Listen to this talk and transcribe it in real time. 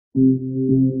Hi,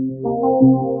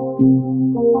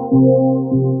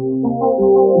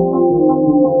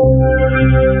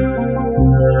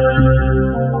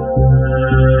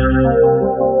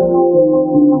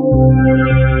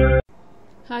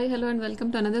 hello and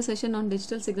welcome to another session on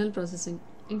digital signal processing.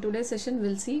 In today's session,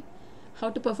 we'll see how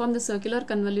to perform the circular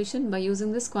convolution by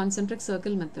using this concentric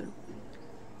circle method.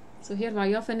 So here y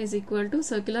of n is equal to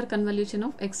circular convolution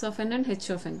of x of n and h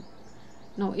of n.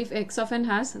 Now if x of n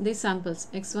has these samples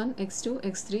x1, x2,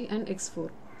 x3 and x4,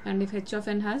 and if h of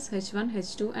n has h1,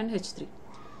 h2 and h3.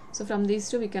 So from these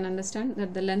two we can understand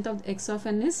that the length of x of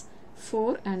n is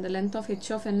 4 and the length of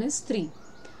h of n is 3.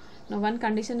 Now one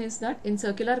condition is that in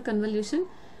circular convolution,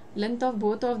 length of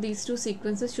both of these two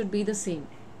sequences should be the same,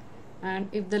 and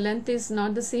if the length is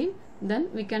not the same, then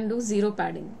we can do zero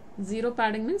padding. Zero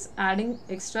padding means adding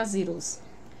extra zeros.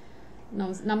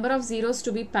 Now number of zeros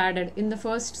to be padded in the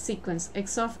first sequence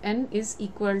x of n is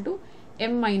equal to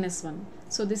m minus 1.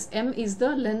 So this m is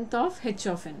the length of h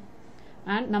of n,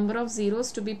 and number of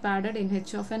zeros to be padded in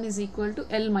h of n is equal to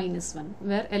l minus 1,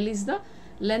 where l is the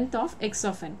length of x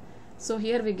of n. So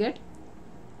here we get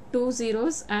 2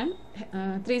 zeros and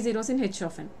 3 zeros in h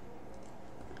of n.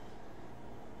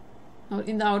 Now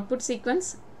in the output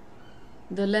sequence,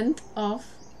 the length of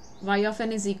y of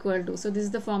n is equal to, so this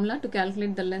is the formula to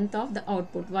calculate the length of the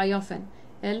output y of n,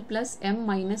 l plus m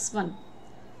minus 1.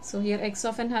 So here x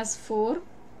of n has 4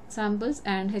 samples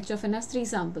and h of n has 3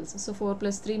 samples. So 4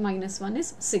 plus 3 minus 1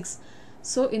 is 6.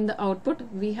 So in the output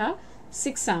we have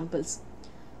 6 samples.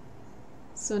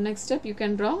 So next step, you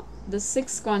can draw the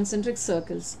 6 concentric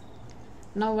circles.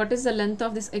 Now what is the length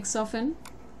of this x of n?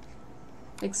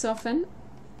 X of n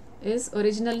is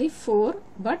originally 4,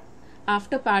 but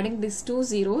after padding these 2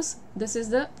 zeros, this is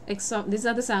the these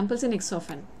are the samples in x of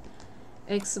n.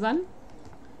 x1,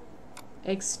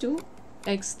 x2,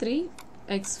 x3,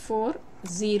 x4,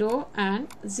 0 and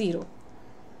 0.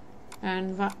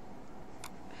 And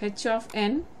h of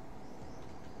n,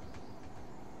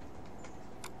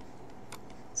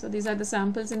 so these are the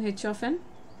samples in h of n,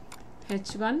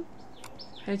 h1,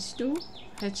 h2,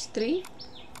 h3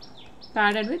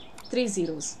 padded with 3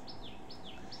 zeros.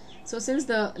 So since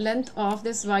the length of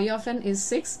this y of n is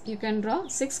 6, you can draw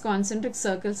 6 concentric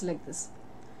circles like this.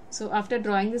 So after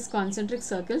drawing these concentric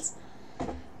circles,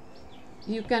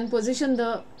 you can position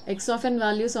the x of n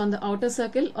values on the outer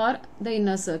circle or the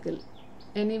inner circle.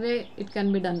 Anyway, it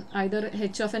can be done. Either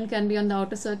h of n can be on the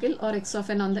outer circle or x of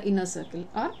n on the inner circle,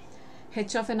 or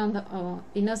h of n on the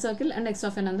inner circle and x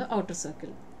of n on the outer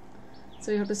circle.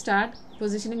 So you have to start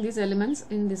positioning these elements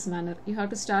in this manner. You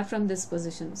have to start from this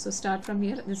position. So start from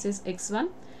here. This is x1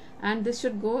 and this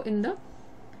should go in the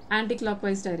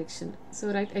anti-clockwise direction.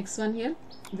 So write x1 here.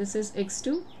 This is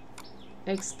x2,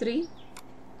 x3,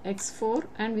 x4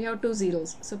 and we have 2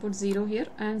 zeros. So put 0 here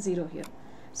and 0 here.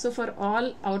 So for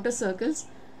all outer circles,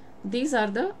 these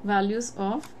are the values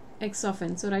of x of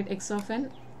n. So write x of n,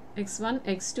 x1,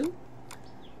 x2,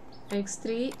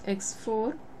 x3,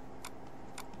 x4,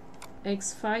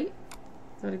 x5,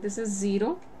 sorry, this is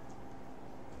 0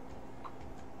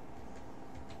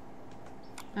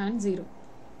 and 0.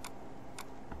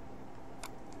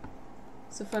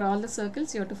 So for all the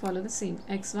circles, you have to follow the same: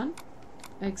 x1,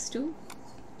 x2,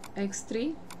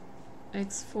 x3,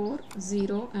 x4,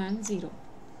 0 and 0.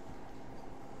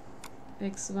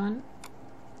 x1,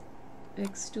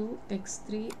 x2,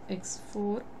 x3,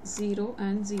 x4, 0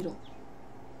 and 0.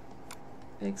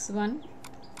 x1,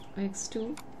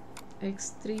 x2,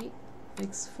 x3,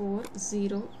 x4,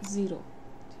 0, 0.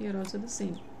 Here also the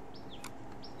same.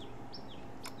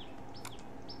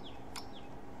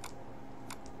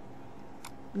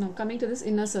 Now coming to this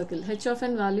inner circle, h of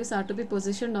n values are to be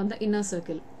positioned on the inner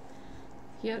circle.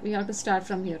 Here we have to start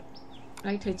from here,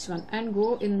 right, h1, and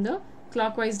go in the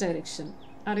clockwise direction.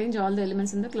 Arrange all the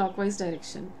elements in the clockwise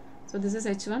direction. So this is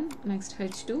h1, next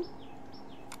h2,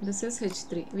 this is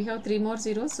h3. We have 3 more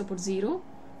zeros, so put 0,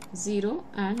 0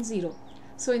 and 0.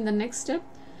 So in the next step,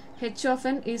 h of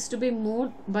n is to be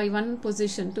moved by one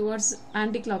position towards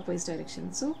anti-clockwise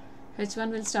direction. So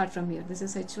h1 will start from here. This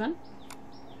is h1,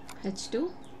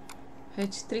 h2,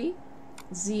 h3,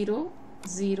 0,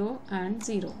 0 and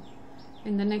 0.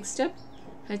 In the next step,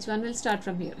 h1 will start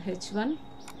from here. h1,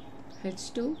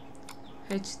 h2,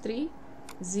 h3,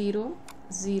 0,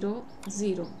 0,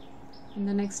 0. In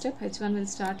the next step, h1 will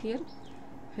start here.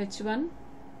 h1,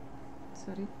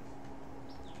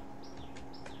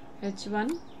 h1,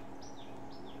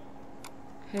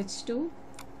 h2,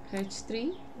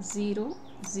 h3, 0,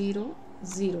 0,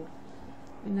 0.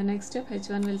 In the next step,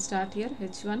 h1 will start here.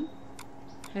 h1,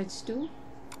 h2,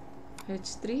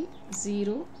 h3,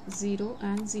 0, 0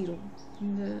 and 0.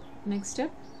 In the next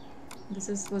step, This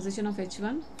is position of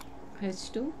h1,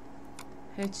 h2,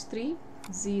 h3,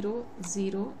 0,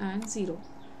 0 and 0.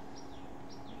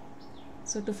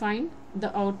 So to find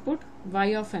the output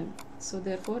y of n, so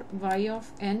therefore y of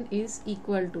n is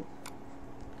equal to,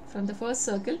 from the first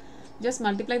circle just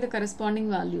multiply the corresponding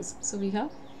values. So we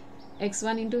have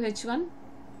x1 into h1,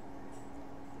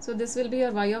 so this will be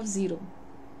your y of 0.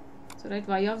 So write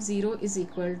y of 0 is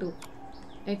equal to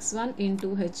x1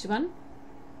 into h1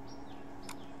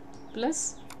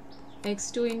 plus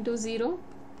x2 into 0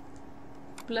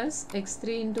 plus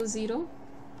x3 into 0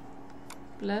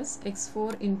 plus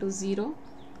x4 into 0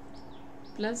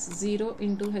 plus 0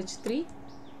 into h3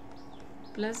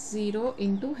 plus 0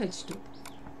 into h2.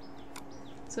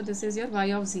 So this is your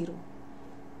y of 0.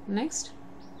 Next,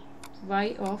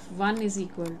 y of 1 is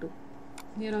equal to,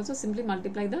 here also simply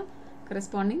multiply the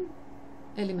corresponding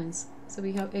elements. So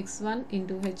we have x1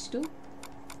 into h2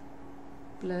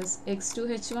 plus x2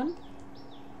 h1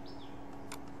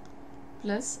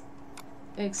 plus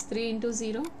x3 into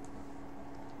 0,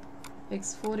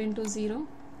 x4 into 0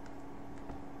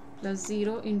 plus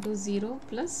 0 into 0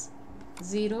 plus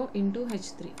 0 into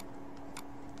h3.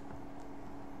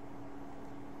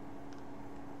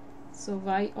 So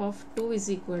y of 2 is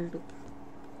equal to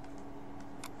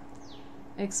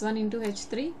x1 into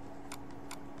h3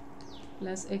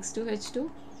 plus x2 h2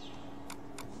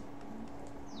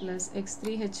 plus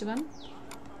x3 h1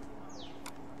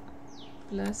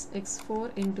 plus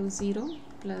x4 into 0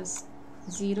 plus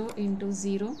 0 into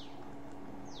 0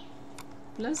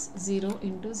 plus 0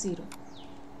 into 0.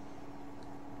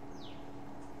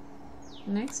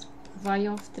 Next, y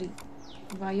of 3.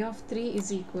 Y of 3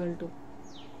 is equal to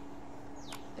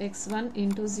x1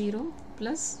 into 0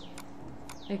 plus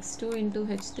x2 into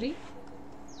h3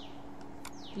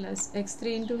 plus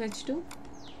x3 into h2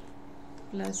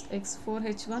 plus x4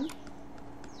 h1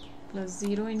 plus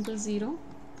 0 into 0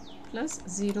 plus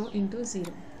 0 into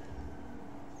 0.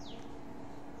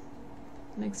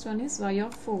 Next one is y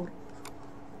of 4.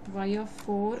 Y of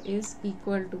 4 is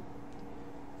equal to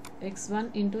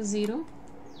x1 into 0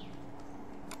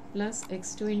 plus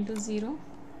x2 into 0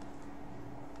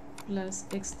 plus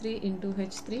x3 into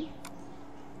h3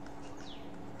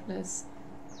 plus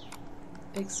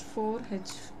x4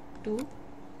 h2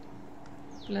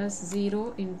 plus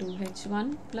 0 into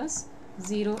h1 plus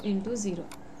 0 into 0.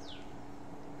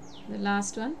 The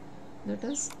last one, that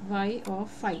is y of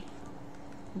 5.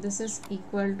 This is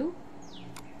equal to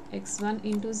x1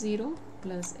 into 0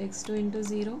 plus x2 into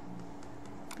 0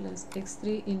 plus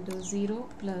x3 into 0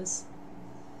 plus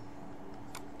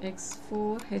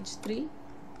x4 h3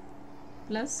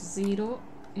 plus 0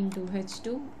 into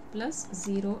h2 plus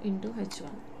 0 into h1.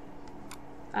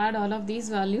 Add all of these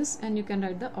values and you can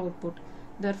write the output.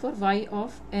 Therefore y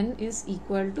of n is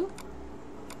equal to,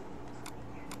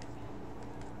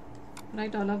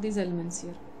 write all of these elements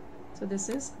here. So this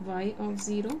is y of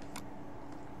 0,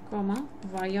 comma,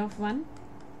 y of 1,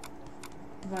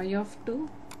 y of 2,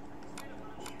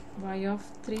 y of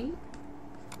 3,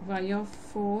 y of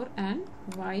 4 and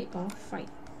y of 5.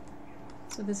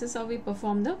 So this is how we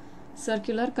perform the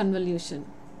circular convolution.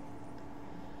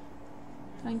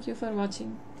 Thank you for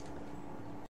watching.